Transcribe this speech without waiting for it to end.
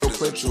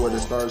clips where the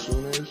start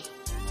soon is.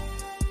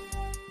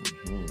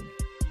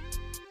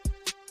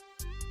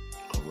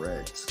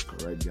 Correct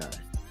guy.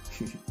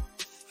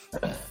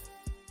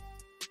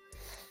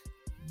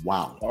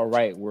 Wow. All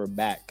right, we're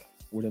back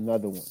with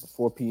another one.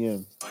 4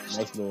 p.m.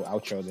 Nice little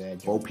outro there.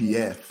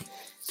 OPF.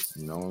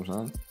 You know what I'm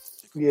saying?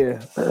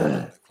 Yeah.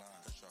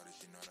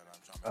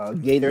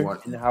 Gator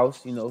in the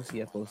house,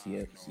 CFO,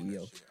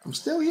 CEO. I'm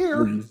still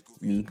here.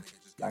 Me,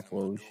 Black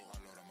Woj.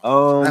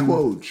 Black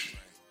Woj.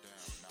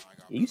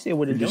 You said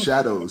what did the Jones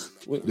shadows,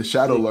 the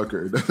shadow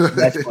lurker.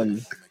 That's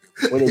funny.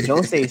 What did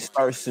Jones say?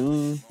 Start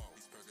soon.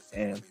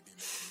 And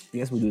I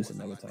guess we'll do this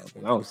another time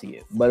because I don't see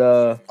it. But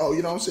oh,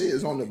 you don't see it?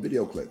 It's on the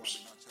video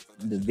clips.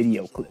 The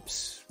video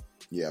clips.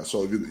 Yeah,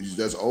 so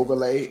there's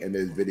overlay and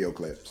there's video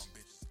clips.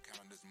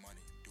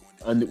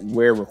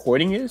 Where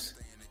recording is?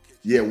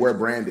 Yeah, where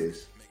brand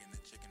is.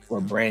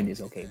 Where brand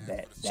is, okay,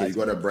 bet. So you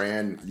go to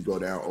brand, you go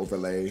down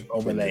overlay,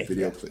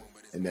 video clip,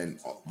 and then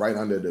right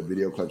under the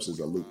video clips is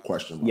a loop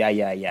question mark. Yeah.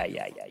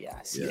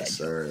 See yes,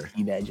 sir.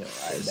 See that joke.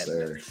 Right, yes,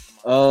 sir.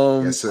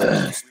 Yes,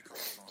 sir.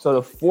 So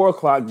the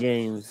 4:00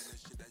 games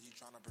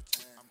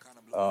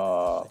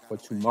for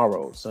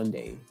tomorrow,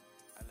 Sunday,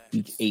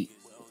 week 8.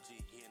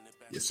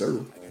 Yes,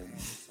 sir.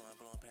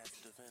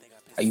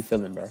 How you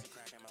feeling, bro?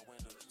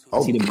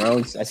 I see the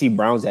Browns. I see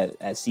Browns at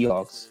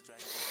Seahawks.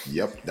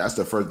 Yep, that's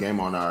the first game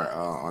on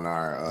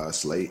our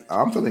slate.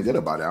 I'm feeling good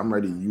about it. I'm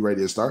ready. You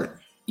ready to start?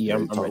 Yeah,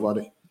 I'm ready. About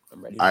it.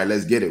 I'm ready. All right,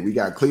 let's get it. We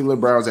got Cleveland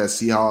Browns at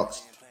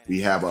Seahawks. We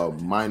have a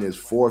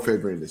 -4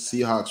 favorite in the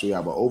Seahawks. We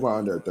have an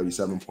over/under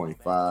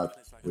 37.5.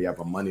 We have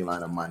a money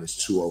line of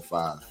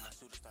 -205.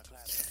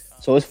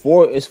 So it's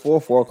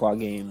 4:00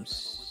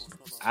 games.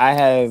 I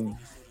have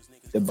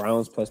the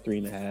Browns plus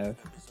 3.5.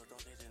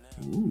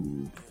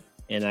 Ooh.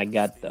 And I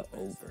got the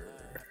over.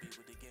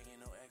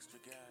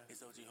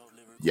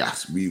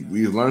 Yes,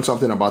 we learned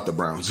something about the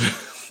Browns.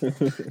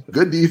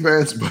 Good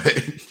defense,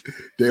 but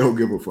they don't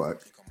give a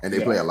fuck. And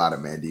they play a lot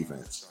of man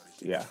defense.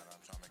 Yeah.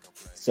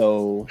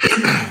 So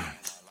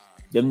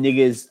them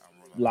niggas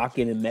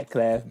Lockett and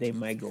Metcalf, they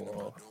might go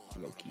off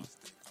low key.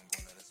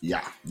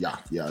 Yeah.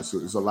 So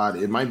it's a lot.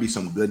 It might be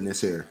some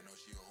goodness here.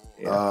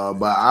 Yeah.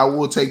 But I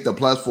will take the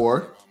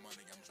 +4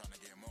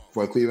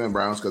 for Cleveland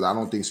Browns because I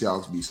don't think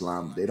Seahawks be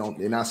slime.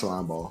 They're not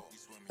slime ball.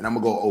 And I'm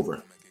gonna go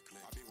over.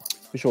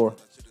 For sure.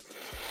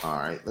 All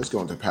right, let's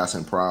go into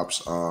passing props.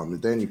 Is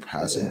there any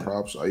passing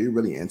props? Are you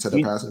really into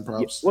the passing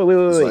props?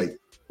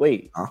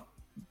 Wait. Huh?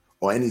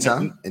 Or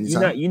anytime?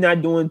 You're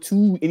not doing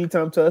 2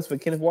 anytime to us for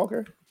Kenneth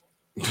Walker?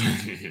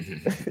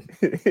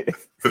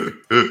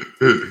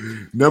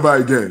 Never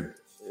again.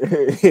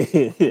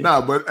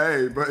 But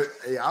hey,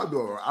 I'll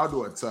do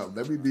a tub.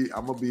 I'm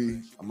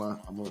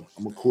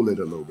gonna cool it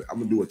a little bit. I'm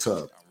gonna do a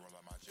tub.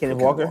 Kenneth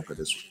Walker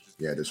this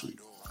week.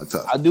 A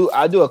tub.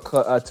 I'll do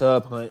a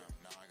tub hunt.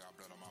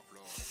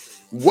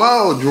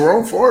 Whoa,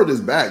 Jerome Ford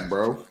is back,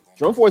 bro.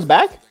 Jerome Ford's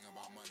back?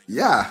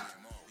 Yeah.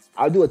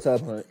 I'll do a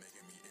tub hunt.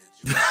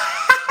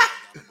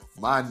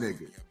 My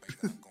nigga.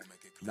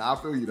 Nah, I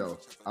feel you though.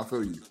 I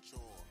feel you.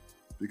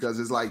 Because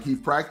it's like he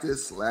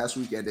practiced last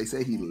weekend. They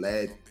say he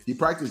led. He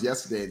practiced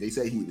yesterday and they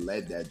say he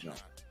led that jump.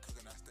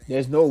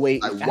 There's no way.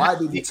 Like, why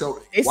did he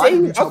tell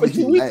me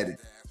he led?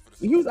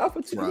 He was out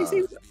for 2 weeks.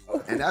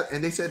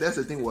 And they said that's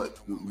the thing.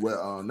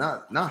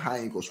 Not high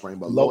ankle sprain,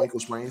 but low ankle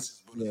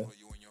sprains. Yeah.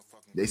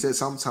 They said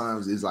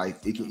sometimes it's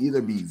like it can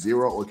either be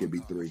 0 or it can be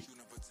 3.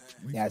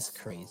 That's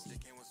crazy.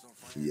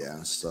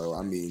 Yeah. So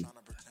I mean,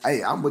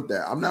 hey, I'm with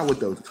that. I'm not with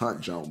the hunt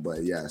jump,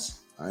 but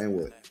yes, I am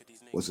with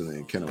what's his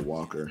name, Kenneth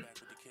Walker.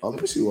 Oh, let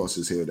me see who else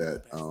is here.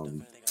 That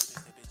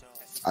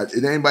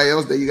is there anybody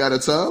else that you got a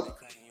tub?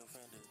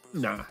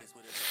 Nah.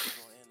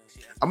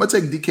 I'm gonna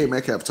take DK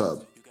Metcalf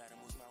tub.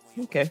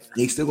 Okay.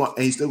 He's still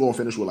gonna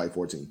finish with like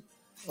 14.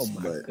 Oh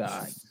my god, bro!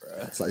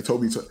 It's like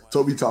Toby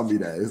taught me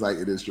that. It's like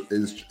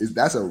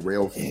that's a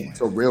real it's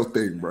a real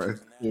thing, bro.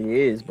 It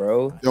is,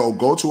 bro. Yo,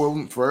 go to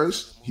him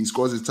first. He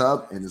scores his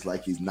tub, and it's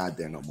like he's not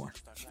there no more.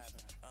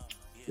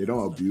 They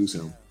don't abuse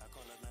him.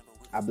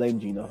 I blame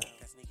Gino.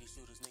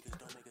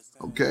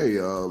 Okay,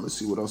 let's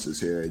see what else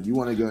is here. You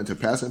want to go into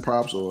passing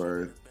props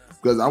or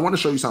because I want to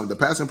show you something. The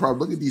passing prop.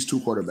 Look at these 2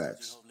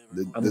 quarterbacks.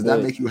 Does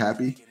that make you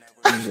happy?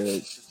 I'm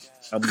good.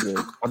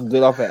 I'm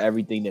good off of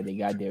everything that they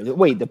got there.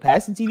 Wait, the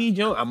passing TD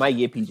jump? I might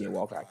get PJ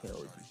Walker. I can't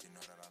hold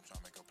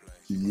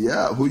you.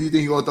 Yeah, who do you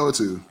think he's gonna throw it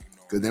to?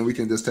 Because then we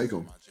can just take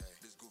him.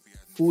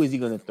 Who is he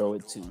gonna throw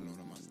it to?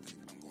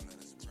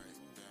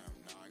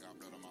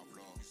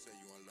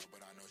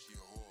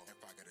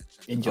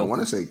 I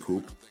want to say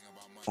Coop.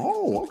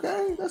 Oh,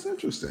 okay, that's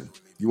interesting.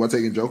 You want to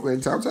take Njoku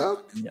in top?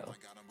 No.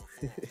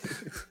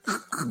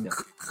 No.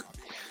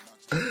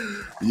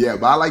 Yeah,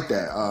 but I like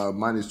that.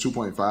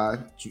 -2.5,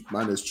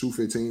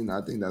 -215.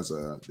 I think that's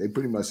they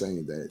pretty much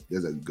saying that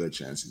there's a good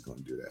chance he's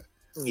going to do that.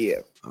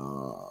 Yeah.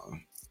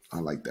 I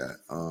like that.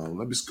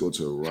 Let me just go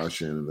to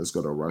Russian. Let's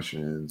go to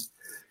Russians.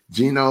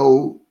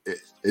 Gino,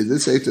 is it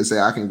safe to say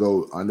I can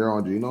go under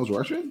on Gino's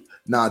Russian?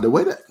 Nah, the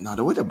way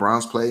the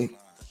Browns play,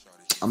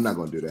 I'm not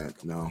going to do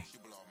that. No.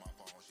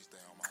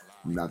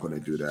 I'm not going to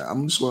do that.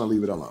 I'm just going to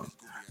leave it alone.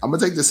 I'm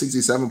gonna take the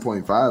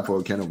 67.5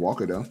 for Kenneth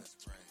Walker though.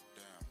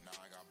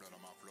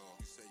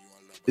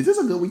 Is this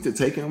a good week to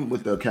take him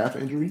with the calf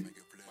injury?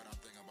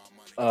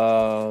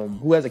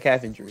 Who has a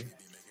calf injury?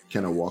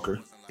 Kenneth Walker,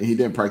 and he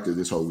didn't practice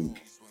this whole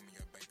week.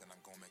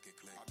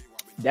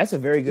 That's a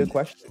very good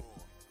question.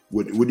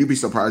 Would you be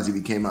surprised if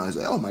he came out and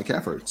said, "Oh, my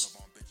calf hurts"?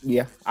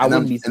 Yeah, I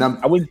wouldn't be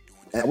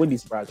be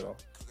surprised at all.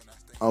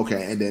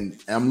 Okay, and then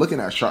I'm looking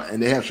at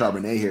and they have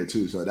Charbonnet here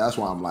too, so that's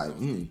why I'm like,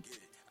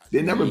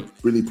 they never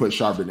really put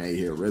Charbonnet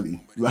here,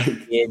 really. Like,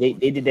 yeah, they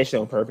did that shit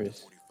on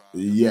purpose.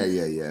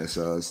 Yeah.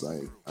 So it's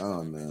like, I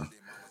don't know.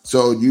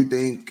 So you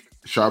think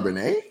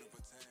Charbonnet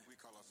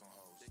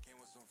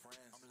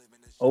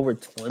over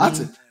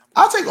 20?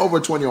 I'll take over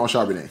 20 on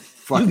Charbonnet.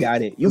 Fuck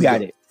it. You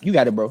got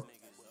it, bro.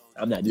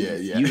 I'm not doing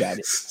it. You got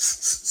it.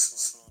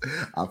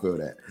 I feel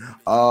that.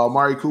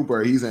 Amari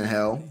Cooper, he's in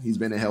hell. He's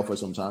been in hell for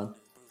some time.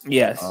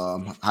 Yes.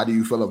 How do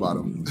you feel about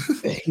him?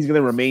 He's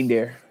gonna remain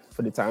there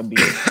for the time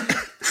being.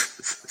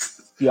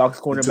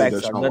 Seahawks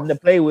cornerbacks are nothing to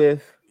play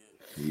with.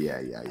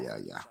 Yeah.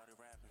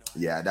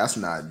 Yeah, that's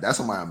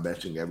somebody I'm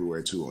betting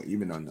everywhere too,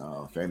 even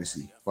on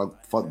fantasy.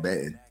 Fuck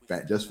betting.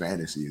 Just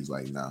fantasy is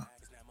like, nah.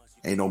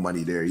 Ain't no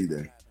money there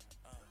either.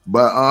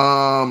 But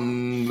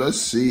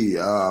let's see.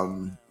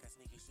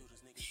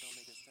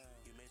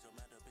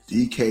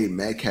 DK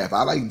Metcalf.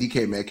 I like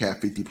DK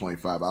Metcalf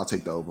 50.5. I'll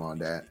take the over on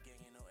that.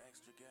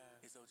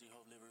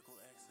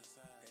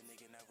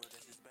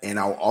 And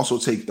I'll also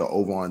take the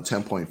over on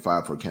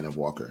 10.5 for Kenneth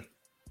Walker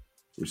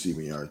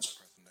receiving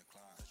yards.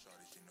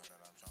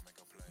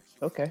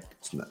 Okay.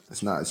 It's not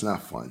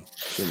fun.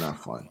 It's not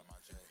fun.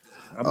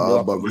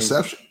 But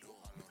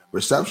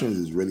receptions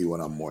is really what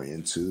I'm more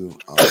into.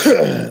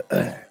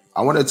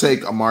 I want to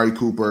take Amari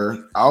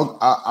Cooper.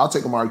 I'll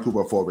take Amari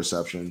Cooper for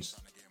receptions.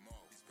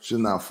 It's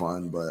not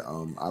fun, but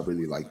I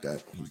really like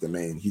that. He's the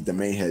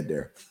main head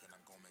there.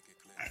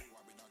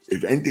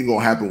 If anything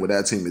gonna happen with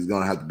that team, it's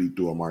gonna have to be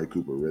through Amari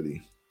Cooper,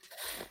 really.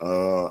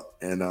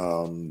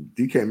 And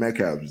DK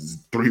Metcalf is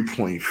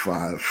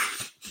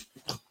 3.5.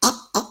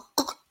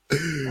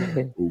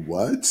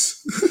 What?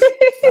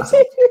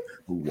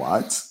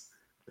 What?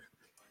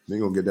 They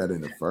gonna get that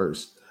in the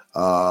first.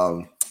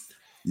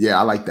 Yeah,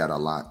 I like that a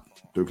lot.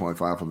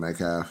 3.5 for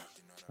Metcalf.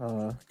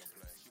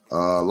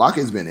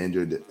 Lockett's been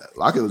injured.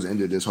 Lockett was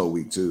injured this whole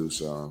week too,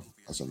 so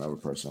that's another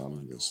person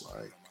I'm just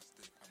like.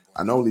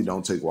 I normally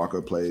don't take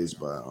Walker plays,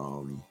 but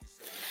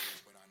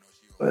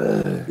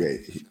yeah,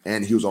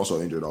 and he was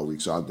also injured all week,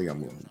 so I think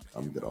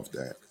I'm good off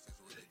that.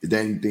 Is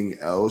there anything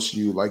else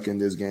you like in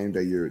this game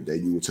that you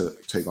would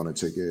take on a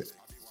ticket?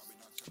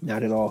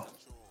 Not at all.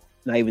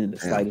 Not even in the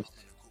slightest.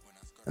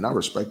 And I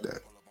respect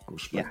that.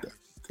 That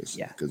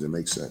because it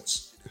makes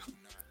sense.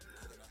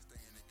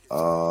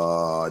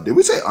 Did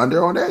we say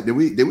under on that? Did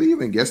we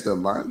even guess the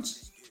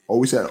lines? Oh,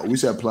 we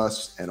said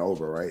plus and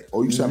over, right?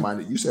 Oh, you said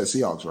minus. You said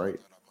Seahawks, right?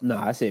 No,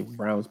 I said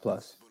Browns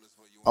plus.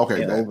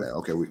 Okay,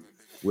 okay,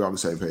 we're on the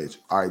same page.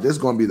 All right, this is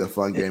going to be the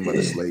fun game of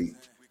the slate.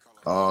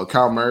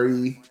 Kyle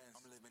Murray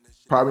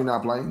probably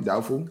not playing,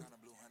 doubtful.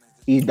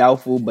 He's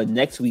doubtful, but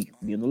next week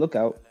be on the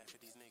lookout.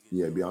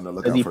 Yeah, be on the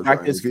lookout. He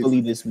practiced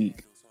fully this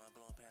week.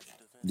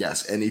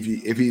 Yes, and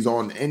if he's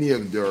on any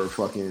of their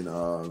fucking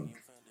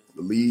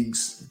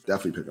leagues,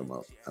 definitely pick him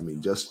up. I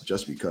mean,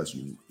 just because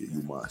you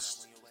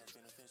must.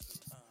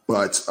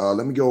 But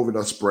let me go over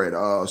the spread.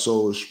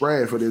 So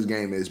spread for this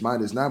game is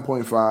minus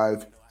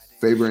 9.5,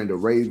 favoring the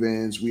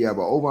Ravens. We have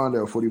an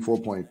over-under of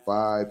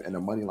 44.5 and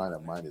a money line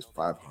of minus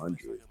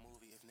 500.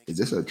 Is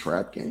this a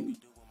trap game?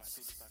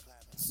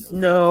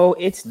 No,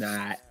 it's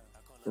not.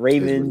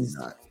 Ravens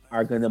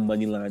are gonna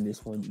money line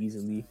this one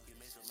easily.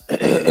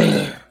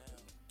 Yeah,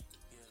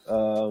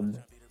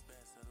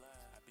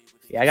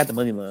 I got the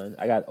money line.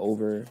 I got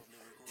over.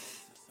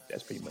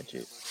 That's pretty much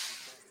it.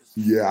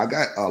 Yeah, I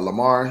got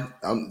Lamar.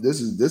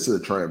 This is a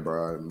trend,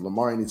 bro.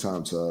 Lamar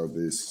anytime sub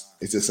it's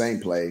the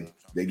same play.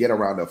 They get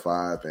around the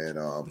 5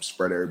 and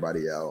spread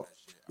everybody out.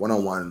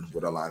 1-on-1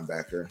 with a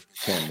linebacker.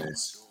 Can't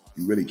miss.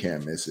 You really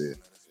can't miss it.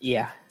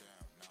 Yeah.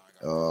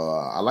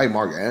 I like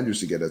Mark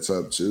Andrews to get a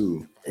sub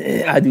too.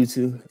 I do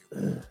too.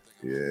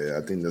 Yeah,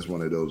 I think that's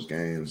one of those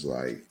games.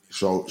 Like,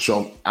 show.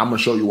 I'm gonna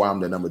show you why I'm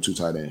the number 2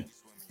 tight end.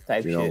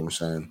 You know what I'm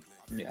saying?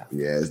 Yeah.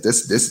 Yeah.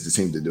 This is the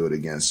team to do it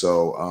against.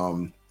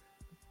 So,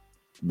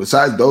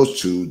 besides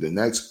those two, the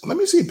next. Let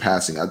me see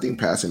passing. I think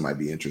passing might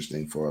be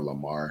interesting for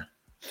Lamar.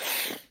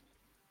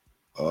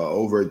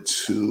 Over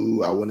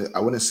 2. I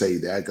wouldn't say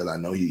that because I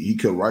know he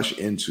could rush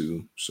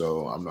into.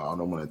 So I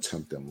don't want to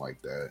tempt him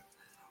like that.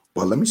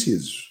 But let me see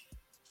his.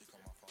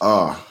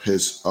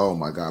 Oh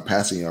my God,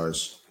 passing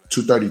yards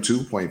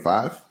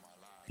 232.5.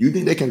 You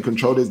think they can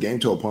control this game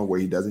to a point where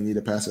he doesn't need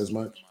to pass as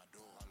much?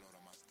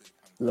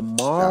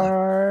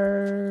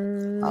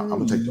 Lamar, I'm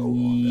gonna take the over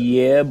on that.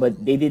 Yeah,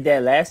 but they did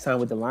that last time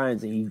with the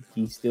Lions, and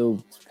he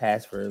still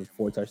passed for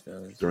 4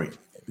 touchdowns. 3.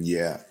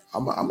 Yeah,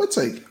 I'm gonna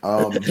take.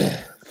 I'm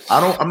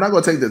not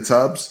gonna take the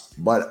throwing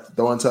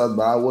tubs,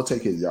 but I will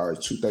take his yards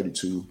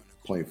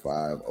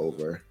 232.5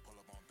 over.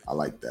 I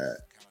like that.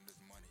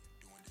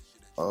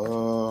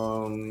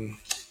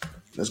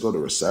 Let's go to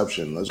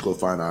reception. Let's go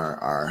find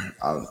our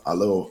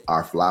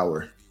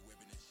flower,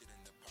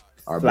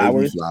 our baby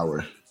Flowers.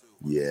 flower.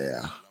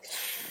 Yeah.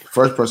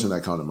 First person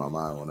that came to my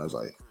mind when I was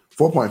like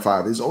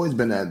 4.5. It's always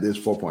been at this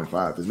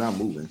 4.5. It's not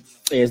moving.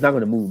 Yeah, it's not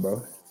going to move,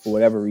 bro, for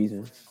whatever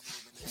reason.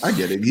 I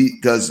get it.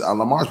 Because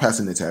Lamar's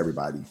passing it to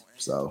everybody.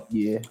 So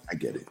yeah, I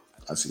get it.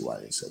 I see why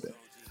they said that.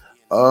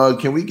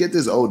 Can we get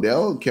this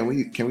Odell? Can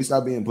we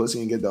stop being pussy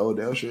and get the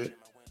Odell shit?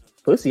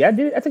 Pussy, I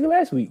did it. I took it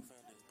last week.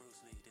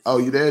 Oh,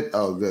 you did?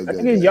 Oh, good. I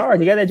took his yard.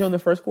 He got that joint in the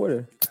first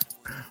quarter.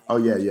 Oh,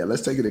 yeah.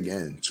 Let's take it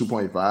again.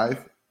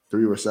 2.5,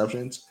 3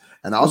 receptions.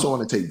 And I also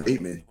want to take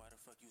Bateman.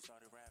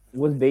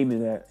 What's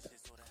Bateman at?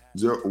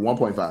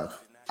 1.5.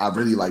 I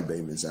really like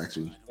Bateman's,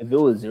 actually. If it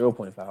was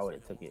 0.5, I would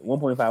have took it.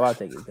 1.5, I'll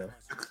take it, though.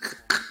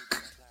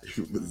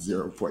 With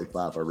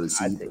 0.5, a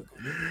receiver.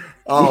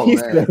 Oh,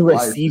 man.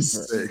 Life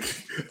is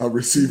sick. A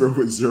receiver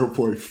with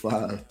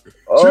 0.5.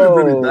 Oh.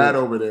 Shit really bad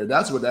over there.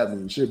 That's what that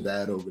means. Shit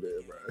bad over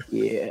there, bro.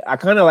 Yeah, I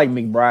kind of like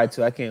McBride,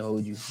 too. I can't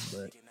hold you,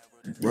 but...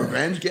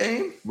 Revenge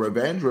game?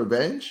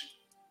 Revenge?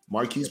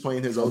 Marquise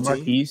playing his old team?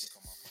 Marquise?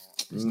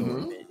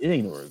 It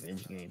ain't no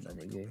revenge game, my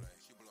nigga.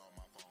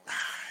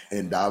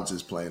 And Dobbs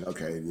is playing.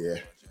 Okay, yeah.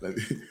 Let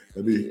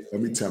me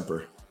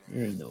temper. It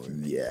ain't no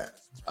revenge. Yeah.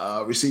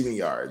 Receiving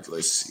yards.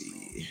 Let's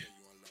see.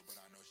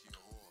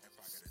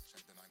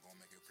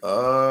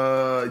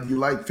 You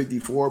like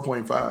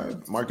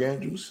 54.5? Mark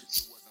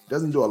Andrews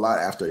doesn't do a lot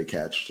after the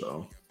catch,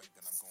 so.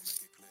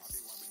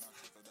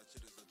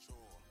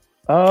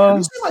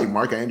 You see, like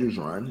Mark Andrews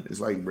run. It's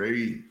like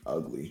very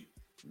ugly.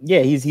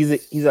 Yeah, he's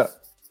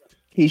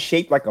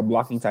shaped like a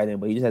blocking tight end,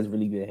 but he just has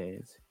really good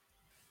hands.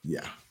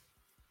 Yeah.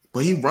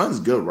 But he runs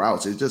good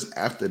routes. It's just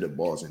after the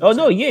ball's in. Oh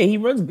no, yeah, he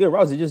runs good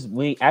routes. It's just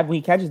when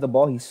he catches the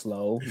ball, he's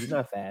slow. He's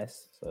not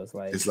fast, so it's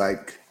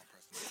like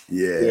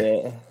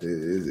yeah.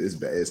 It's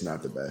bad. It's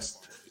not the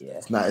best. Yeah,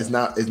 it's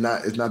not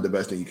the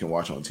best thing you can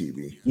watch on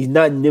TV. He's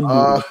not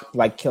nimble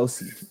like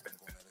Kelsey.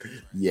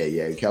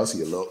 Yeah,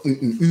 Kelsey a little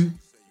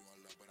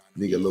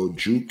nigga, a little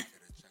juke.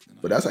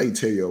 But that's how you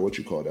tear your what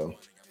you call though.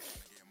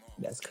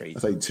 That's crazy.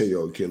 That's how you tear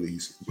your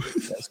Achilles.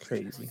 That's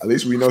crazy. At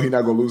least we know he's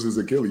not gonna lose his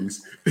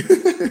Achilles.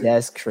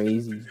 That's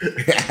crazy.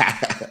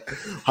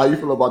 How you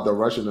feel about the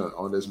rushing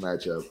on this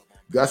matchup?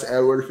 Gus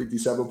Edwards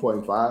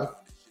 57.5.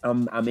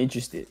 I'm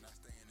interested.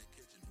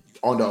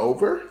 On the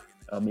over?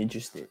 I'm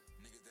interested.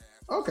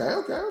 Okay.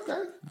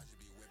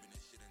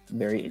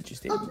 Very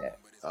interested in that.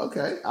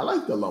 Okay. I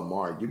like the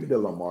Lamar. Give me the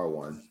Lamar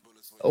one.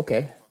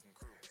 Okay.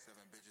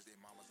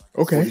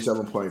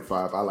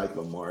 47.5. I like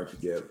Lamar to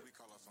get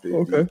 50,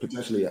 okay.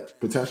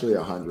 Potentially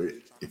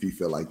 100 if you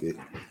feel like it.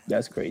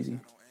 That's crazy.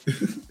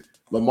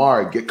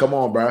 Lamar, come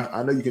on, bro.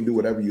 I know you can do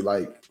whatever you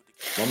like.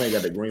 My man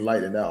got the green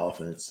light in that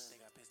offense.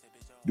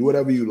 Do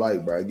whatever you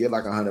like, bro. Get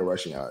like 100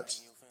 rushing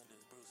yards.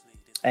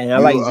 And I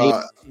like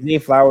Zay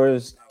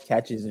Flowers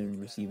catches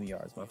and receiving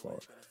yards. My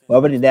fault. But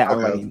other than that, I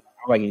don't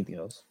like anything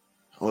else.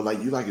 Oh,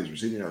 like you like his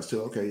receiving yards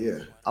too? Okay, yeah.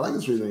 I like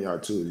his receiving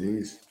yard too.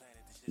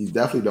 He's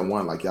definitely the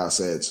one, like y'all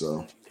said.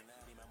 So.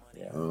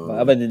 Yeah. But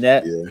other than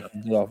that,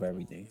 I'm good off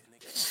everything.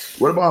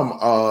 What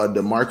about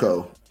the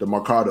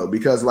Mercado?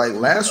 Because like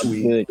last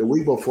week, the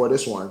week before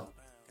this one,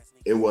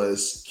 it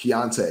was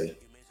Keontae,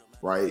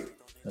 right?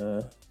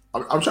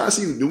 I'm trying to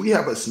see, do we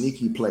have a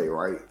sneaky play,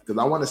 right? Because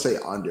I want to say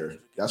under.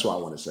 That's what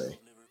I want to say.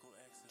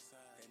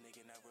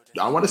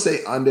 I want to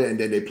say under, and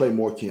then they play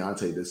more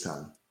Keontae this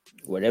time.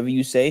 Whatever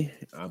you say,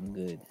 I'm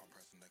good.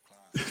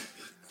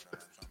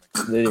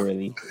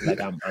 Literally, like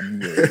I'm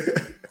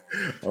good.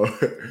 All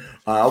right,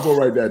 I'm gonna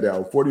write that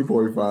down.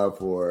 40.5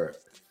 for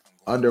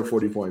under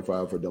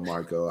 40.5 for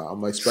DeMarco.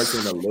 I'm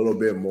expecting a little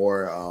bit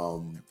more.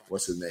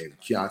 What's his name?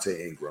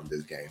 Keontae Ingram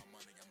this game.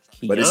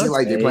 But it seems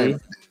like they're playing.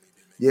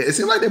 Yeah, it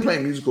seems like they're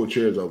playing musical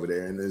chairs over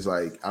there, and it's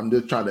like I'm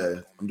just trying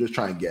to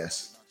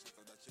guess.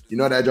 You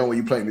know that joint when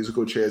you play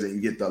musical chairs and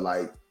you get the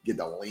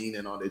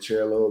leaning on the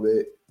chair a little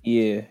bit.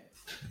 Yeah.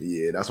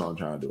 Yeah, that's what I'm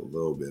trying to do, a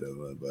little bit of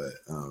it, but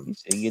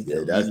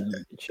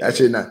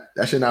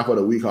that shit not for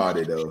the weak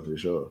hearted though, for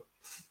sure.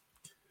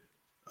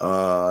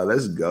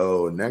 Let's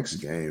go next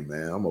game,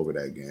 man. I'm over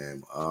that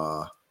game.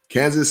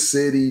 Kansas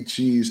City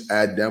Chiefs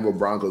at Denver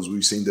Broncos.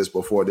 We've seen this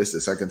before. This is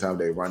the second time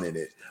they're running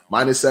it.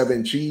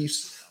 -7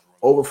 Chiefs,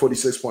 over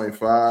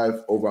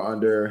 46.5, over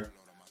under.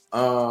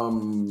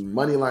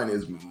 Money line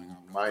is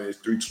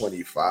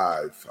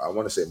 -325. I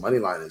want to say money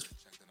line is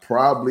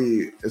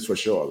for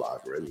sure a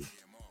lot, really.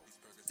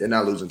 They're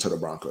not losing to the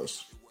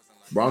Broncos.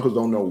 Broncos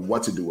don't know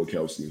what to do with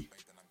Kelsey.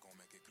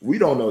 We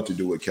don't know what to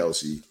do with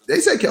Kelsey. They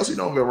say Kelsey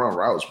don't even run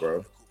routes,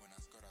 bro.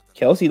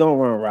 Kelsey don't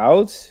run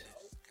routes?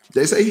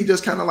 They say he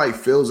just kind of like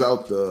fills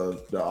out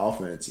the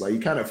offense. Like he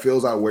kind of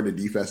fills out where the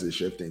defense is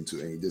shifting to,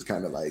 and he just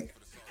kind of like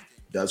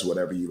does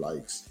whatever he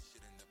likes.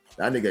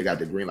 That nigga got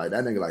the green light.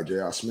 That nigga like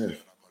J.R.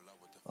 Smith.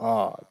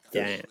 Oh,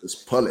 damn.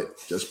 Just pull it.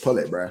 Just pull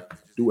it, bro.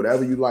 Do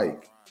whatever you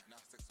like.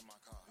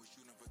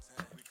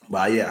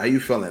 But yeah, how you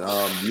feeling?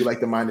 Do you like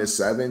the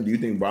 -7? Do you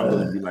think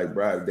Broncos would be like,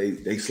 bro,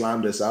 they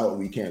slimed us out and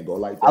we can't go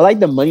like that? I like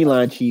the money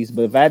line Chiefs,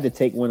 but if I had to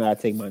take one, I'd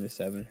take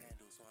 -7.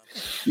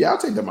 Yeah, I'll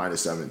take the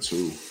 -7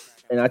 too.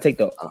 And I'll take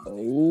the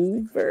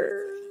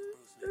over.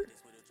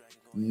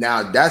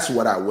 Now that's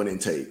what I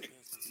wouldn't take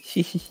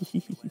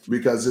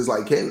because it's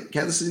like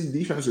Kansas City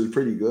defense is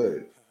pretty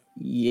good.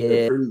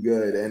 They're Yeah. pretty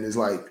good, and it's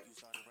like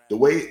the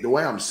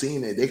way I'm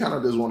seeing it, they kind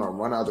of just want to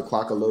run out the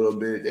clock a little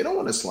bit. They don't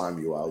want to slime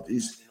you out.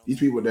 These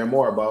people, they're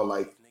more about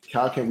like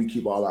how can we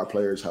keep all our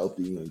players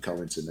healthy and come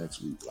into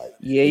next week. Like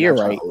Yeah, you're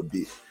right.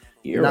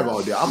 You're not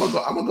going to do. I'm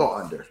gonna go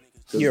under.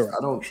 You're right.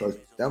 I don't trust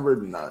Denver.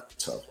 Not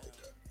tough like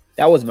that.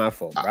 That was my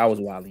fault, bro. I was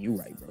wilding. You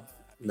right, bro.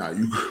 Nah,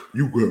 you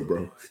good,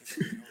 bro.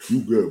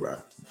 You good,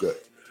 bro. Good.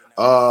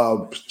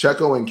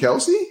 Pacheco and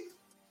Kelsey,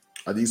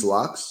 are these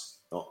locks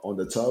on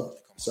the tub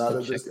side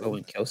of this? Pacheco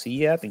and Kelsey,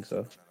 yeah, I think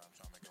so.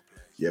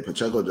 Yeah,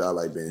 Pacheco just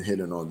like been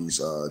hitting on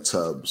these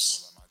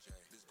tubs.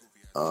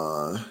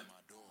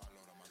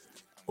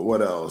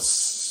 What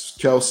else?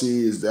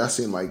 Kelsey is that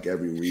seemed like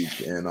every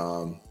week,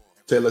 and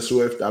Taylor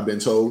Swift. I've been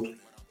told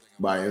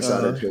by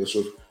insider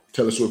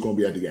Taylor Swift gonna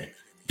be at the game.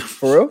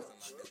 For real?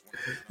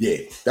 Yeah,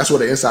 that's what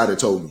the insider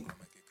told me.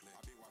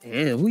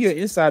 Damn, who your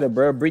insider,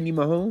 bro? Brittany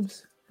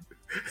Mahomes?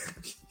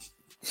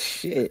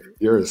 Shit.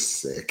 You're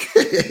sick.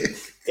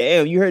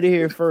 Damn, you heard it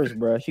here first,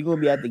 bro. She gonna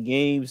be at the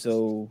game,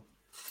 so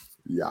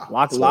yeah.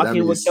 Lock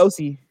in with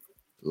Kelsey.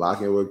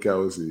 Lock in with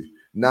Kelsey.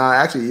 Nah,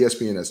 actually,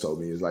 ESPN has told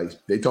me. It's like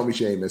they told me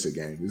she ain't miss a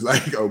game. It's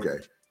like okay,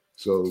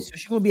 so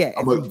she gonna be at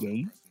every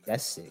game.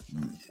 That's sick.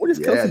 What is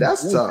Kelsey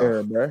that's doing tough,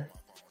 there, bro?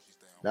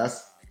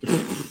 That's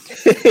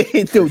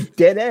so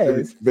dead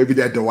ass. Maybe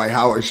that Dwight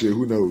Howard shit.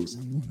 Who knows?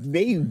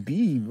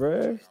 Maybe,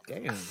 bro.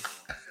 Damn.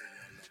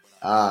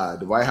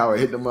 Dwight Howard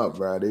hit them up,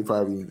 bro. They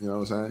probably, you know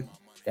what I'm saying?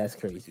 That's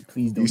crazy.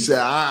 Please don't. He said,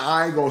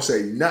 I ain't gonna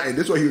say nothing.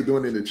 This is what he was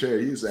doing in the chair.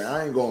 He said,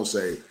 I ain't gonna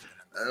say,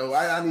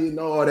 I need to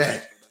know all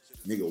that.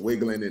 Nigga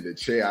wiggling in the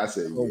chair. I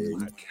said,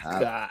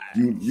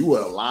 you a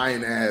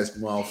lying ass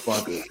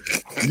motherfucker.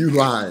 You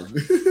lying.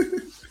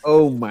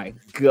 Oh my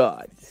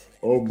god.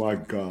 Oh my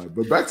god.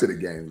 But back to the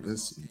game.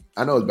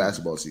 I know it's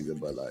basketball season,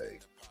 but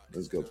like,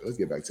 let's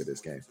get back to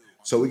this game.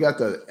 So we got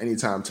the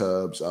anytime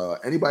tubs.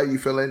 Anybody you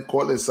feeling?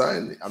 Cortland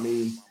Sutton. I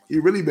mean, he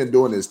really been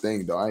doing his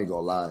thing though. I ain't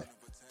gonna lie.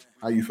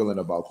 How you feeling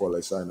about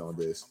Cortland Sutton on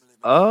this?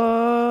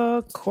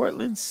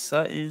 Cortland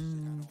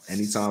Sutton.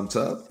 Anytime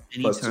tub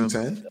plus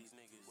 210.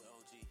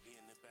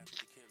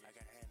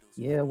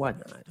 Yeah, why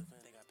not?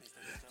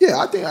 Yeah,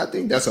 I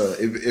think that's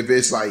if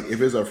it's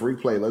a free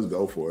play, let's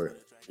go for it.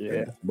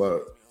 Yeah,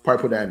 but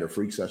probably put that in the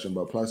freak session.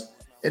 But plus,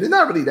 and it's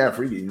not really that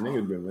freaky.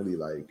 Niggas been really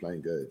like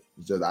playing good.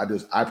 It's just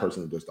I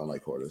personally just don't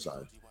like Cortland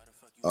Sutton.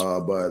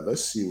 But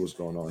let's see what's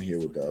going on here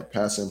with the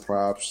passing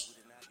props.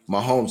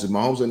 Mahomes, is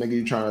Mahomes a nigga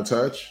you trying to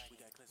touch?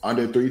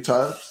 Under 3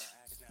 tubs?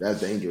 That's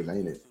dangerous,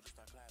 ain't it?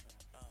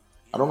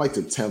 I don't like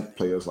to tempt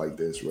players like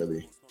this,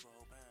 really.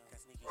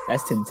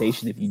 That's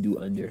temptation if you do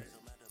under.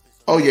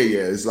 Oh yeah.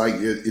 It's like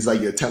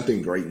you're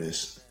tempting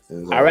greatness.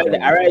 Like,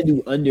 I rather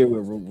do under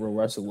with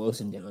Russell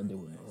Wilson than under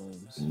with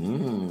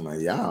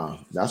Mahomes. Yeah,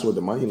 that's what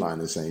the money line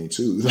is saying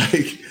too.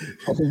 Like,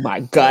 oh my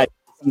god,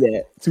 see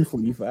that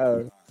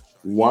 245,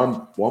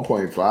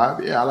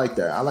 1.5. Yeah, I like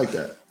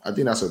that. I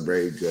think that's a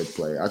very good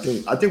play. I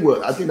think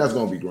that's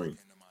gonna be green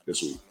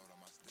this week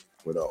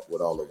with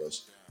all of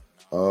us.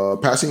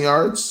 Passing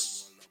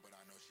yards.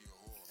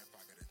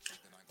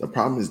 The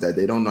problem is that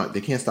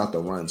they can't stop the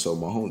run, so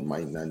Mahomes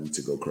might not need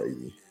to go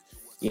crazy.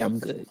 Yeah, I'm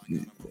good.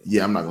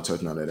 Yeah, I'm not gonna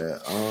touch none of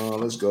that.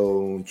 Let's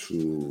go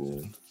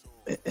to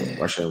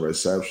rushing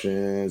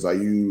receptions. Are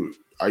you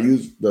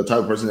the type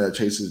of person that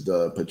chases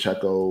the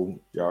Pacheco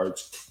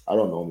yards? I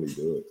don't normally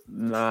do it.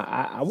 Nah,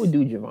 I would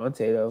do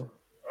Javonte though.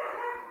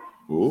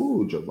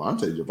 Ooh,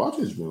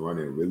 Javante's been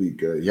running really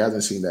good. He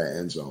hasn't seen that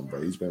end zone,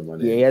 but he's been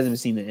running. Yeah, he hasn't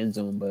seen the end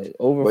zone, but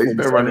he's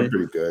been running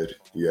pretty good.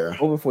 Yeah,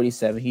 over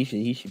 47, he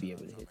should be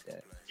able to hit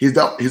that. He's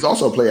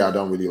also a player I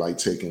don't really like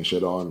taking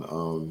shit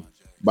on.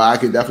 But I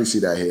can definitely see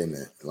that hitting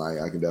it. Like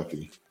I can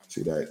definitely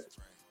see that.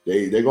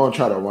 They're gonna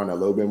try to run a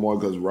little bit more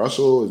because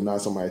Russell is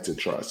not somebody to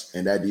trust,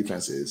 and that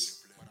defense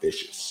is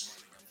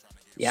vicious.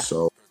 Yeah.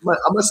 So I'm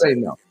gonna say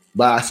no,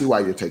 but I see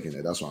why you're taking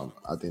it. I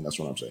think that's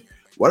what I'm saying.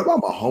 What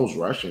about Mahomes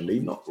rushing?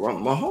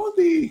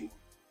 Mahomes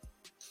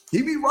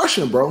he be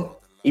rushing, bro.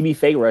 He be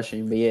fake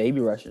rushing, but yeah, he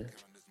be rushing.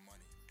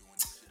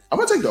 I'm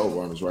gonna take the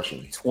over on his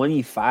rushing.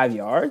 25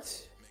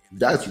 yards.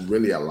 That's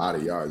really a lot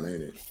of yards,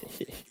 ain't it?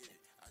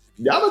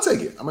 Yeah, I'm gonna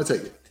take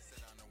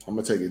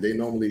it. They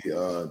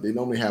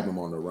normally have him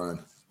on the run.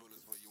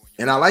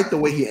 And I like the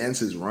way he ends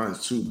his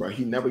runs too, bro.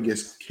 He never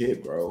gets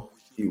hit, bro.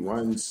 He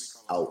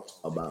runs out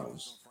of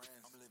bounds.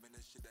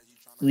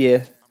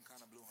 Yeah.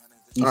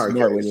 He's all right,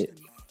 smart with it.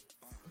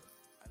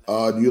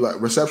 Do you like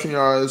reception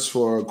yards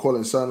for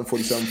Cortland Sutton,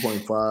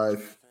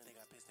 47.5?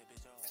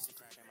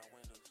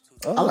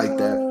 I like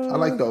that. I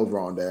like the over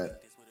on that.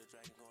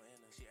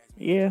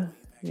 Yeah.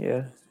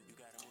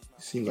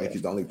 Seems like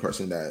he's the only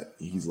person that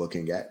he's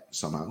looking at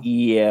somehow.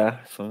 Yeah.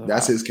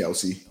 That's his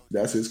Kelsey.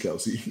 Yeah.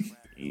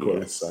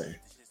 Cortland Sutton.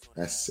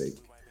 That's sick.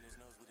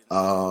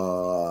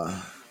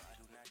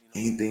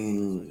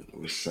 Anything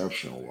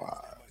reception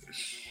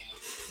wise?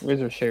 Where's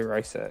Rashay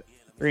Rice at?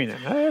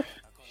 3.5?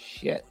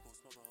 Shit.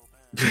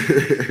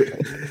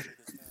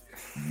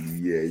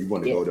 Yeah, you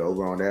want to go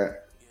over on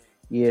that?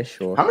 Yeah,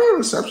 sure. How many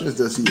receptions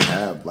does he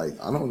have? Like,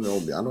 I don't know.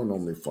 I don't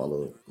normally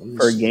follow it.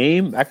 Per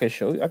game, I can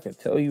show you. I can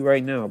tell you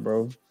right now,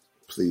 bro.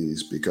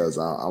 Please, because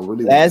I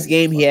really last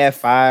game he had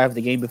 5.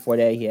 The game before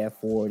that he had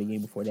 4. The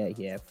game before that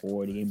he had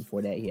 4. The game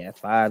before that he had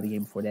 5. The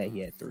game before that he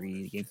had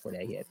 3. The game before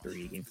that he had 3.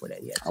 The game before that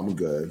he had 2. I'm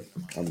good.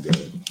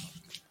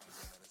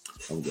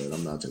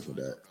 I'm not taking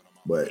that.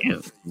 But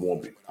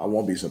I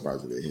won't be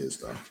surprised if it hits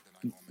though.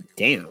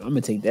 Damn, I'm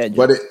gonna take that.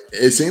 But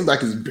it seems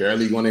like it's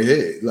barely gonna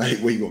hit. Like,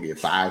 where you gonna get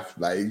 5?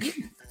 Like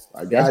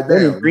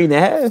goddamn,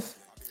 3.5.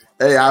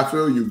 Hey, I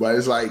feel you, but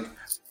it's like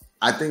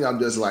I think I'm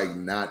just like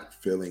not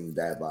feeling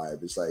that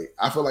vibe. It's like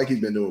I feel like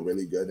he's been doing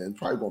really good, and it's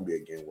probably gonna be a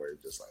game where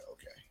it's just like,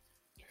 okay,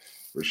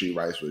 Rashee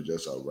Rice was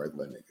just a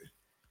regular nigga,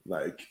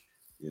 like,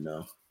 you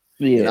know.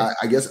 Yeah. And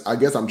I guess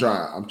I'm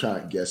trying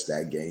to guess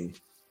that game,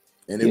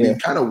 and it'd be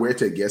kind of weird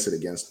to guess it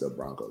against the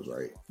Broncos,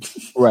 right?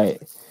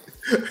 Right.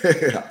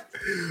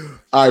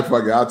 All right,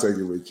 fuck it. I'll take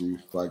it with you.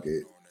 Fuck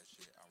it.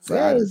 So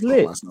I had to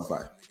talk myself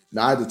out.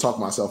 Now I had to talk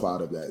myself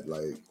out of that.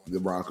 Like the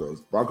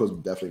Broncos. Broncos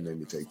definitely made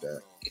me take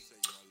that.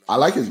 I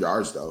like his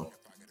yards though,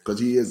 because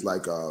he is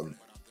like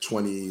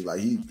 20. Like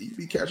he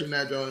be catching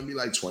that joint and be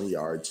like 20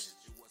 yards.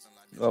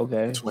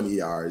 Okay. 20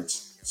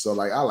 yards. So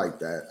like I like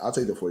that. I'll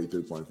take the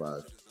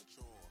 43.5.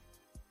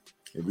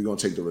 If we're gonna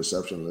take the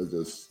reception, let's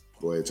just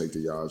go ahead and take the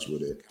yards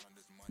with it.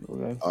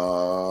 Okay.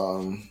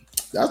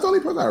 That's the only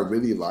person I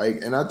really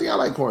like, and I think I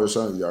like Corner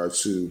Sun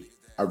yards too.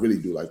 I really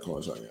do like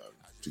Corner Sun yards.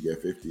 To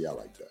get 50, I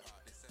like that.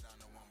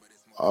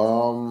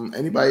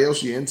 Anybody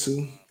else you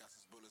into?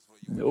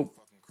 Nope.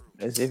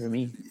 That's it for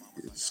me.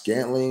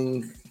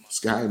 Scantling,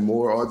 Sky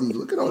Moore, all these.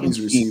 Look at all these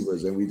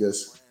receivers, and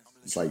it's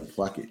like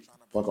fuck it,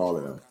 fuck all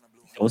of them.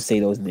 Don't say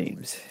those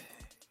names.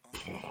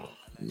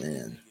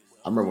 Man,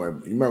 I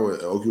remember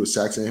when Oki was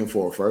saxing him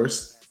for a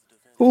first.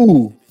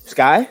 Who?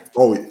 Sky?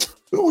 Oh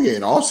yeah,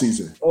 in off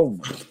season. Oh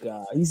my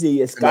god, he said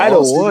yeah, Sky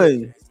the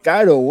one.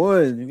 Sky the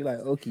one. You be like,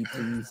 okay,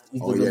 please.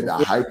 Oh yeah,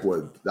 the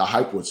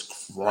hype was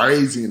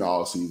crazy in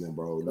all season,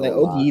 bro. No like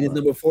Oki, he's the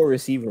number 4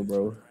 receiver,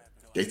 bro.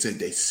 They said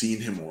they seen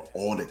him on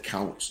all the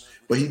counts,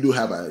 but he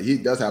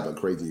does have a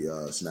crazy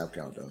snap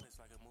count though.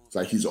 It's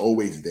like he's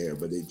always there,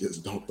 but they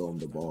just don't throw him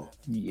the ball.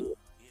 Yeah,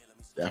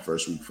 that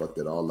first week fucked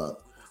it all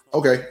up.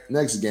 Okay,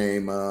 next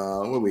game.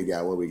 What we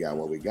got?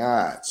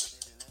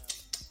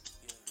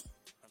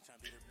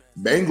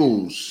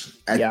 Bengals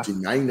at the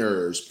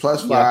Niners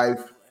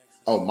 +5.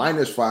 Oh,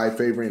 -5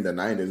 favoring the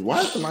Niners.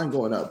 Why is the line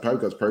going up? Probably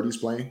because Purdy's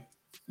playing.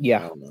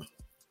 Yeah, I don't know.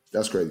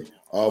 That's crazy.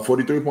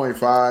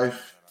 43.5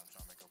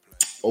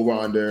 over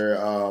under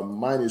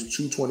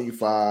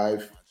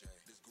 -225.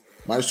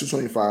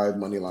 -225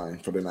 money line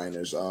for the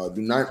Niners.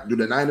 Do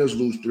the Niners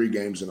lose 3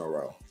 games in a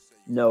row?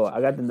 No,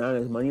 I got the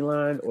Niners money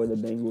line or the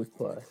Bengals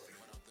plus.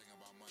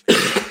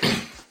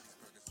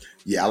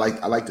 Yeah,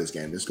 I like this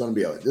game. This is gonna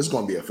be a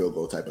field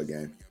goal type of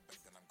game.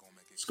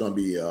 It's gonna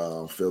be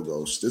field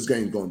goals. This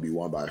game is gonna be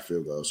won by a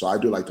field goal. So I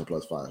do like the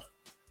 +5.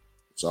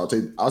 So I'll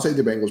take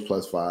the Bengals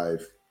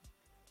 +5.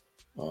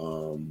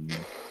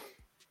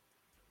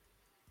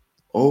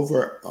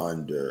 Over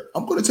under.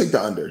 I'm gonna take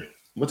the under.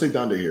 I'm gonna take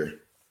the under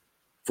here.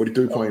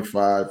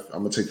 43.5.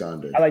 I'm gonna take the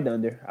under. I like the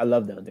under. I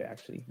love the under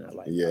actually. Not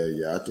like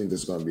yeah. I think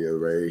this is gonna be a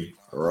very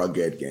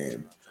rugged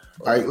game.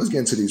 All right, let's get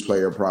into these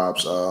player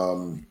props.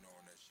 The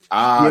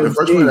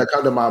first one that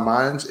comes to my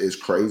mind is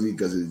crazy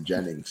because it's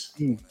Jennings.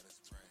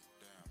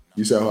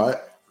 You said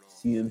what?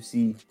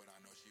 CMC.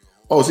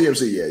 Oh,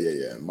 CMC.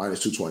 Yeah.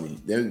 -220.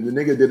 Then the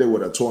nigga did it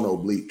with a torn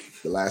oblique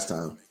the last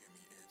time.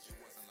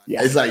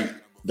 Yeah, it's like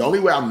the only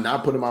way I'm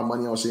not putting my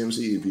money on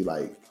CMC is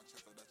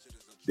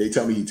they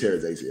tell me he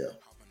tears ACL,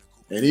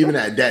 and even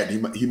at that,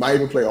 he might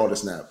even play all the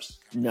snaps.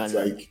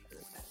 Like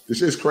this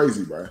shit's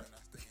crazy, bro.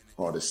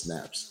 All the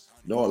snaps.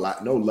 No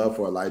love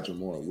for Elijah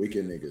Moore.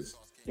 Wicked niggas.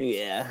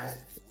 Yeah,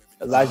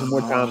 Elijah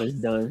Moore time is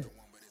done.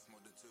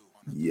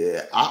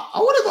 Yeah, I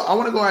want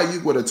to go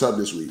Ayuk with a tub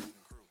this week.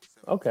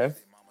 Okay,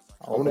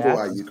 I want to go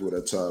Ayuk with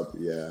a tub.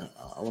 Yeah,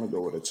 I want to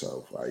go with a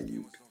tub for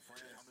Ayuk.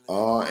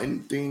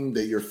 Anything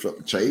that you're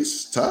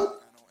Chase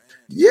tub?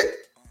 Yeah,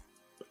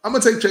 I'm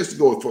gonna take Chase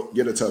to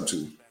get a tub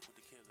too.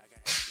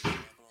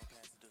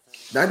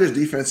 Niners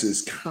defense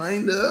is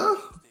kinda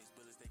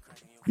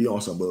be on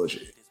some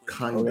bullshit.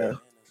 Kinda. Okay.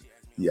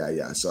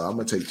 Yeah. So I'm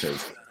gonna take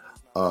Chase.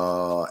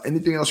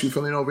 Anything else you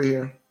feeling over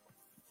here?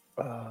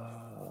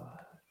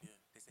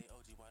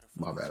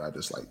 My bad. I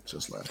just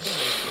left.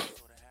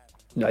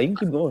 No, you can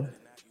keep going.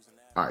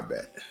 All right,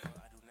 bet.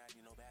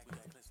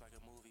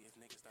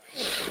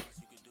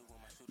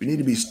 We need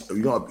to be.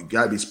 We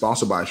gotta be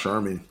sponsored by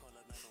Sherman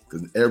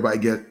because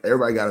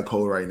everybody got a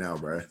cold right now,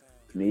 bro.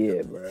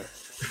 Yeah, bro.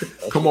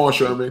 Come on,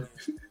 Sherman.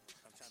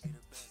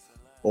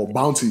 Or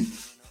Bounty,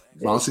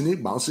 bouncing it.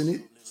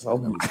 Oh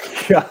my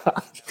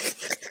god.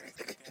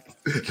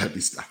 Let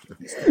me stop.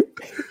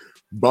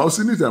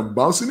 Bouncing it. I'm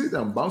bouncing it.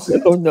 No.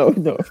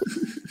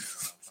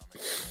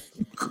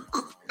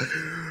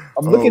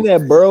 I'm looking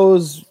at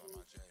Burrow's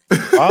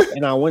up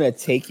and I want to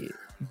take it,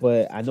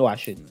 but I know I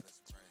shouldn't.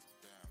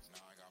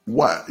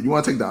 What? You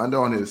want to take the under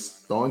on his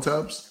throwing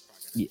tubs?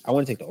 Yeah, I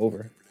want to take the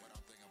over.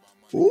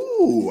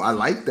 Ooh, I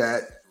like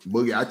that.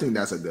 Boogie, I think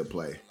that's a good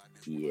play.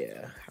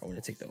 Yeah, I want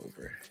to take the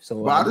over.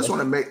 So, but I just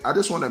want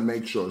to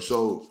make sure.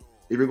 So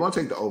if you're going to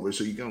take the over,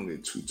 so you're going to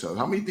get 2 tubs.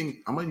 How many do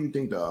you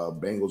think the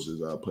Bengals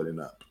is putting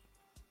up?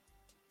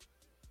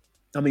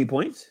 How many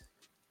points?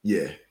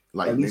 Yeah,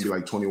 like maybe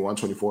like 21,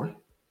 24?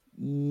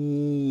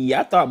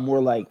 Yeah, I thought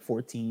more like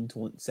 14,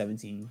 20,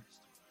 17,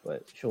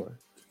 but sure.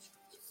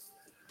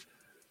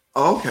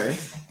 Okay.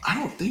 I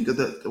don't think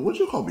that what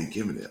you call be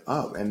giving it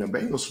up. And the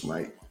Bengals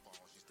might,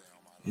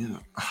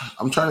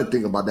 I'm trying to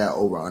think about that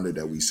over under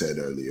that we said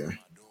earlier.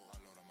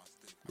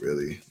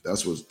 Really.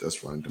 That's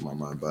running through my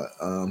mind. But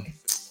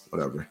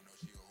whatever.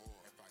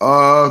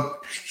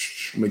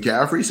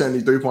 McCaffrey,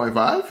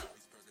 73.5.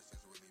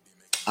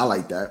 I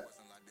like that.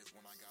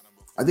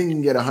 I think you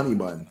can get a honey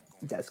bun.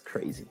 That's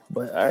crazy.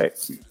 But all right.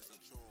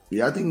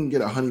 Yeah, I think you can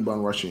get a honey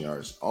bun rushing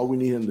yards. All we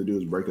need him to do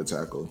is break a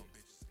tackle.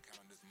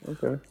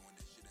 Okay.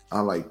 I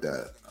like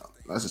that.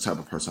 That's the type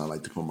of person I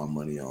like to put my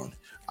money on.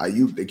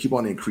 They keep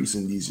on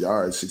increasing these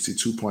yards,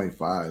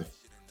 62.5.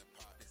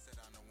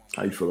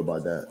 How you feel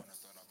about that?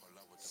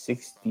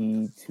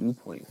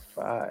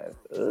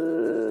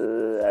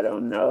 62.5. I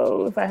don't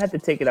know. If I had to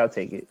take it, I'll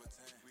take it.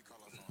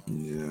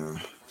 Yeah.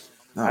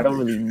 I don't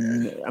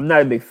really. I'm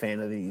not a big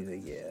fan of these.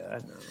 Yeah, I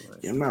know.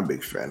 Yeah, I'm not a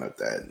big fan of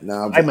that.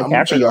 Now, I like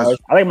McCaffrey yards.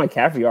 I like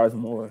McCaffrey yards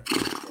more.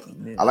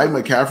 I like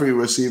McCaffrey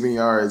receiving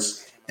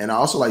yards, and I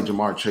also like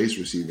Jamar Chase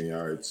receiving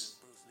yards.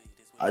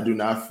 I do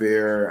not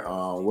fear.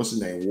 What's his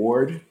name?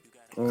 Ward.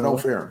 I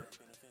don't fear him.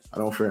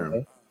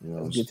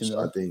 Okay. So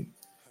I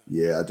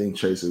think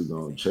Chase is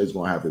going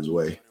to have his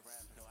way.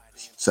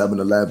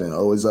 7-Eleven,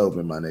 always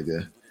open, my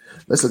nigga.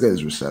 Let's look at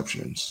his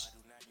receptions.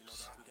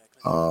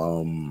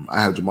 I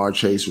have Jamar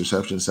Chase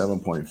reception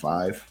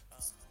 7.5.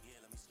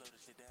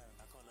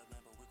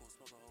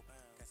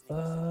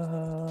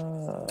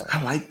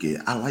 I like it.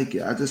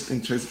 I just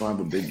think Chase will have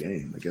a big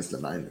game against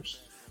the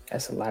Niners.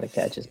 That's a lot of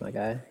catches, my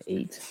guy.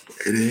 8.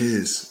 It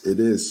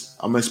is.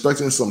 I'm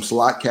expecting some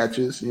slot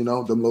catches, them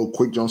little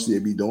quick jumps they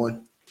be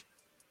doing.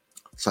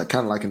 It's like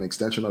kind of like an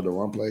extension of the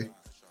run play.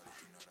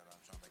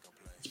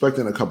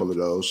 Expecting a couple of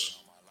those.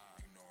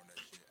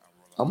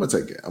 I'm gonna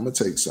take it. I'm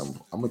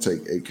gonna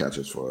take 8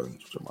 catches for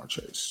Jamar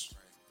Chase.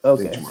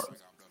 Okay.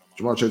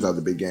 Jamar Chase had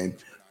the big game.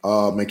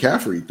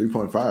 McCaffrey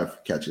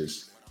 3.5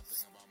 catches.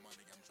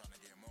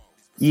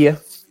 Yeah.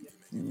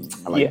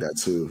 I like that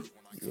too.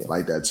 Yeah.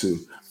 Like that too.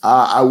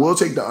 I will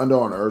take the under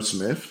on Irv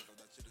Smith.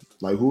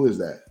 Like, who is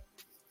that?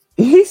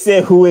 He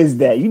said, "Who is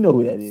that?" You know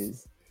who that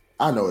is.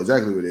 I know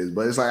exactly who it is,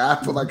 but it's like I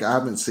feel like I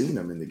haven't seen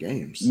him in the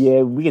games.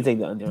 Yeah, we can take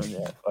the under on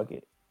that. Fuck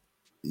it.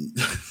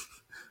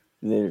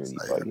 Literally,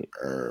 like, fuck it.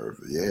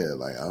 Yeah,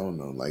 like I don't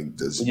know, like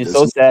this. Which is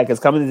so sad because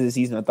coming into the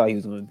season, I thought he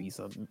was going to be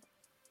something.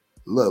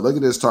 Look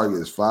at this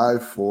target. It's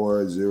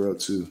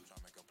 5-4-0-2.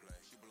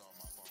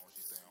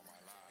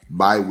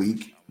 Bye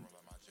week.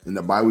 In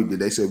the bye week, did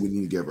they say we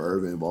need to get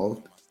Irv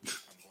involved?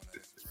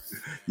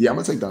 Yeah, I'm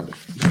gonna take the under.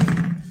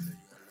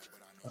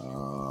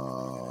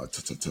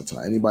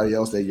 Anybody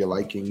else that you're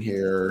liking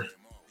here?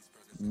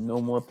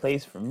 No more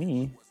plays for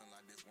me.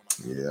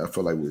 Yeah, I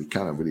feel like we're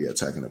kind of really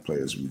attacking the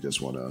players we just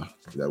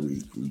that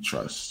we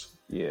trust.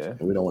 Yeah,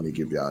 and we don't want to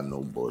give y'all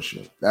no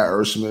bullshit. That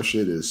Irv Smith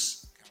shit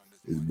is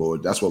bull.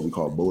 That's what we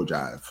call bull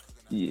jive.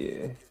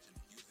 Yeah.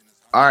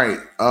 All right.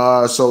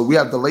 So we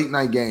have the late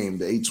night game,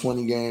 the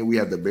 8:20 game. We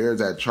have the Bears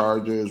at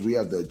Chargers. We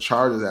have the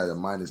Chargers at a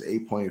minus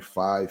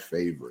 8.5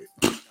 favorite.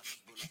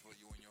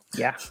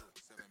 Yeah.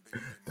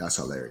 That's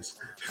hilarious.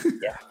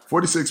 Yeah.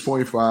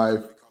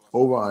 46.5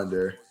 over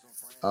under.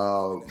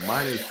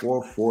 Minus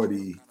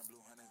 440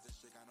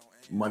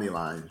 money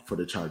line for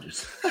the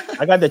Chargers.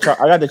 I got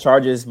the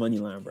Chargers money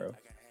line, bro.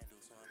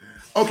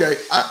 Okay,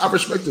 I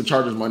respect the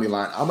Chargers money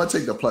line. I'm gonna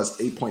take the plus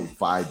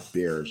 8.5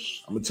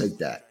 Bears. I'm gonna take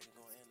that.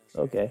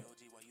 Okay.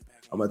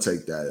 I'm gonna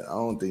take that. I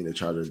don't think the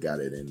Chargers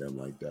got it in them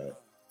like that.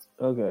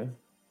 Okay.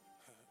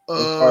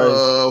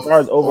 As far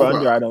as over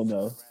under, I don't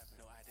know.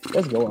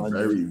 Let's go under.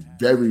 Very,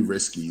 very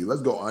risky.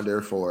 Let's go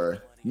under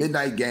for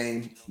midnight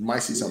game. You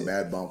might see some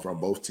bad bump from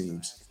both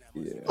teams.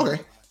 Yeah.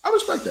 Okay, I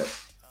respect that.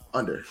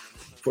 Under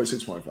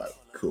 46.5.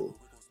 Cool.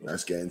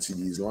 Let's get into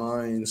these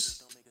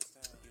lines.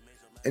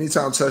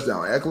 Anytime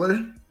touchdown,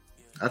 Eckler.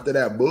 After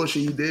that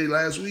bullshit he did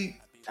last week,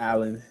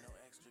 Allen.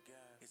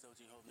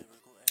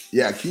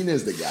 Yeah, Keenan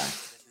is the guy.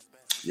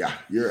 Yeah,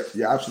 you're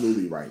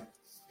absolutely right.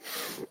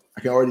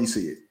 I can already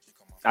see it.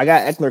 I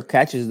got Eckler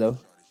catches though.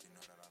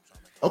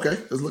 Okay,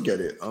 let's look at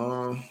it.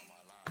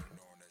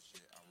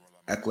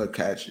 Eckler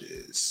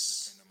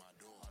catches.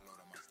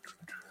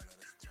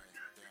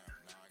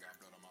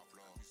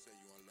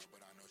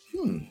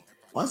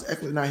 Why is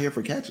Eckler not here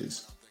for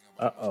catches?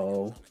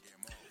 Uh-oh.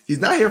 He's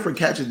not here for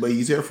catches, but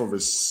he's here for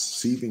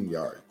receiving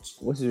yards.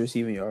 What's his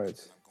receiving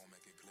yards?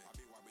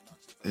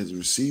 His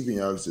receiving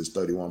yards is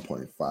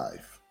 31.5. All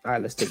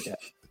right, let's take that.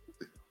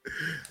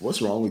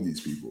 What's wrong with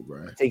these people,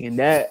 bro? Taking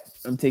that.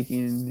 I'm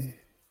taking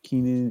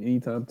Keenan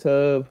anytime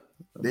tub.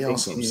 They on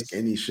some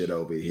skinny shit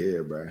over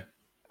here, bro.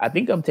 I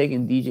think I'm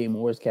taking DJ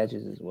Moore's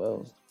catches as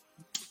well.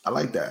 I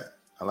like that.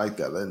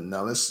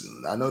 Now let's.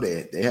 I know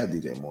they have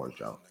DJ Moore's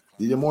jump.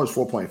 DJ Moore's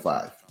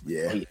 4.5.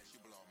 Yeah. Oh, yeah.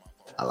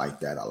 I like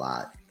that a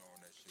lot.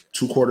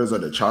 2 quarters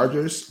of the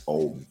Chargers.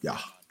 Oh yeah.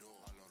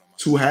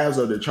 2 halves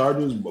of the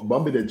Chargers.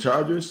 Bumping the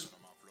Chargers.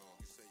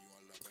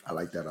 I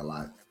like that a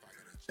lot.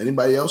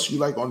 Anybody else you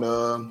like on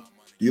the?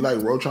 Do you like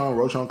Rochon?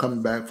 Rochon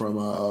coming back from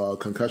a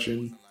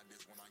concussion.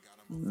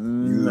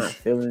 Not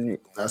feeling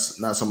it. That's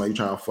not somebody you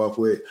trying to fuck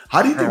with.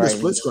 How do you think the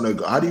split's gonna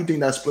go? How do you think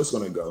that split's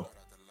gonna go?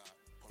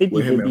 50,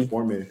 with him 50. and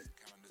Foreman.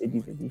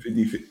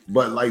 50.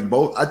 But like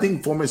both, I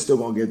think Foreman's still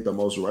gonna get the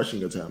most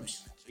rushing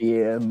attempts.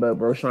 Yeah, but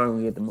Rochon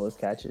will get the most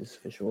catches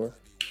for sure.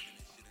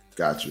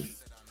 Got you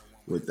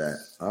with that.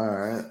 All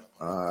right.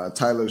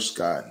 Tyler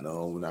Scott.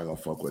 No, we're not gonna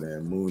fuck with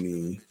him.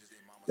 Mooney.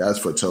 That's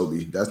for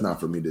Toby. That's not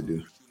for me to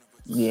do.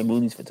 Yeah,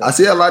 Mooney's for Toby. I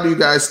see a lot of you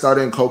guys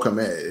starting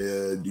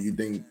Kokomet. Do you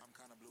think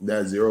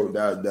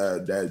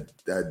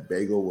that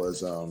bagel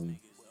was an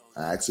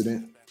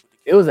accident?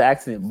 It was an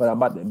accident, but I'm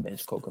about to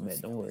bench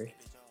Kokomet. Don't worry.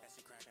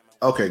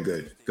 Okay,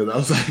 good. Because I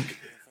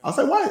was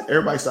like, why is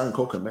everybody starting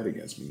Kokomet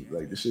against me?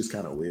 Like this shit's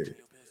kind of weird.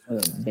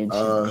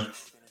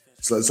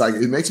 So it's like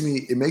it makes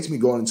me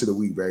go into the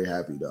week very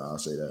happy though. I'll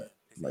say that.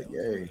 Like,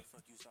 yay,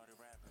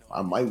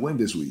 I might win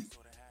this week.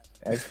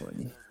 That's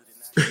funny.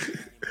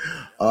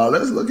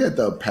 Let's look at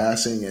the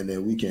passing and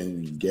then we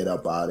can get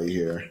up out of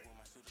here.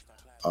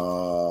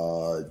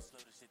 How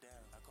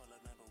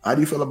do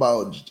you feel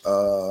about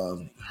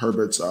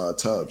Herbert's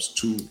tubs?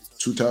 Two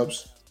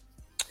tubs?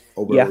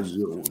 Over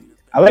 0.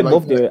 I like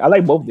both theirs. I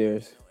like both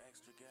theirs.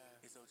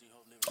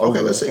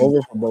 Okay, let's see.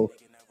 Over for both.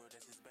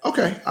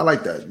 Okay, I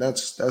like that.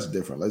 That's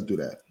different. Let's do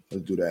that.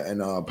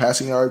 And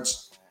passing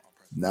yards.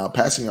 Now,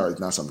 passing yards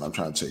not something I'm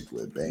trying to take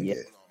with Bang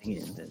It.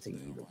 Yeah,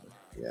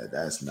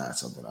 that's not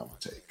something I'm gonna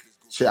take.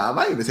 Shit, I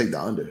might even take the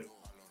under.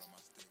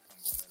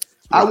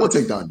 I will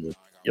take the under.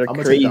 You're I'm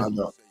gonna crazy. take the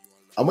under.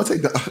 I'm gonna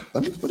take the.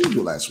 What did he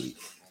do last week?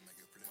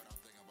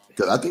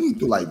 Because I think he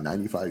threw like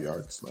 95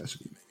 yards last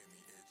week.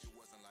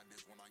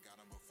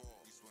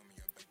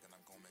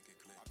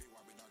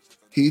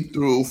 He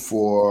threw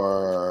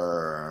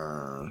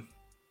for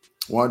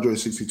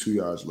 162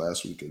 yards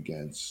last week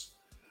against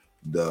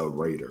the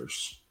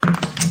Raiders.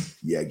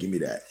 Yeah, give me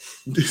that.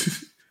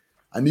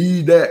 I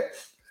need that.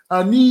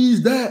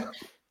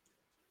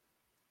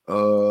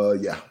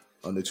 Yeah,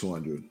 under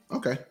 200.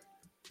 Okay.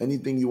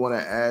 Anything you want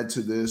to add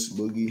to this,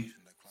 Boogie?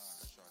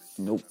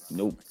 Nope.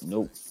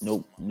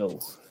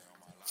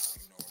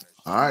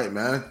 All right,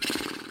 man.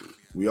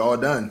 We all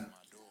done.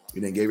 We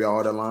didn't give you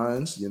all the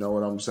lines. You know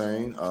what I'm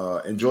saying?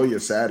 Enjoy your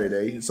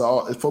Saturday. It's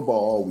football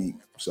all week.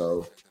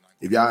 So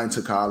if y'all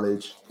into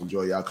college,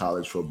 enjoy y'all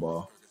college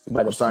football.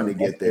 I'm starting to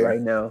get there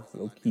right now.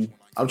 Low key.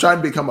 I'm trying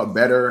to become a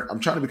better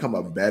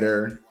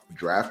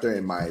drafter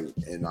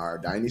in our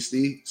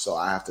dynasty. So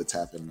I have to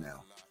tap in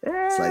now.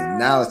 It's like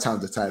now it's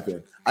time to type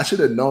in. I should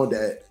have known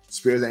that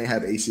Spears ain't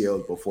have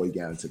ACLs before he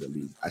got into the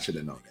league. I should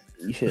have known that.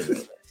 You should know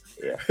that.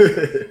 Yeah.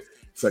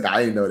 It's like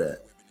I didn't know that.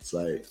 It's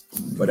like,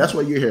 but that's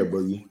why you're here,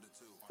 Boogie.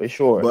 For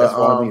sure. But that's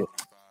why I'm here.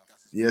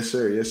 Yes,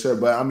 sir.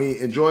 But I mean,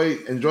 enjoy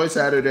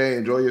Saturday,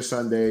 enjoy your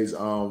Sundays.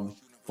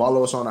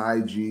 Follow us on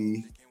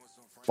IG.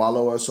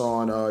 Follow us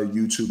on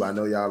YouTube. I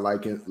know y'all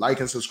like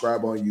and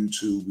subscribe on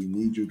YouTube. We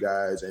need you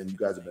guys, and you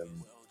guys have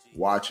been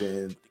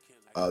watching.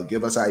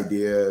 Give us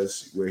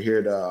ideas. We're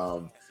here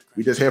to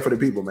we just here for the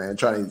people, man.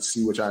 Trying to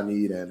see what y'all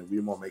need, and we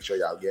want to make sure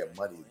y'all get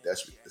money.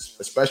 That's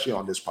especially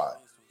on this pod.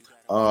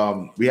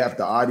 We have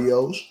the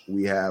audios.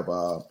 We have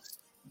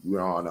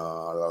we're on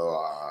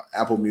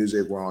Apple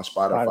Music. We're on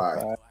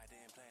Spotify.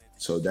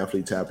 So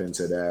definitely tap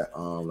into that.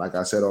 Like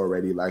I said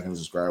already, like and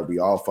subscribe. We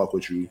all fuck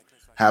with you.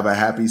 Have a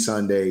happy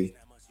Sunday.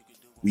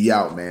 We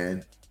out,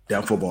 man.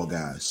 Damn football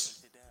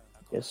guys.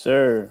 Yes,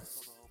 sir.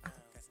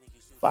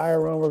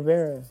 Fire on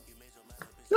Rivera.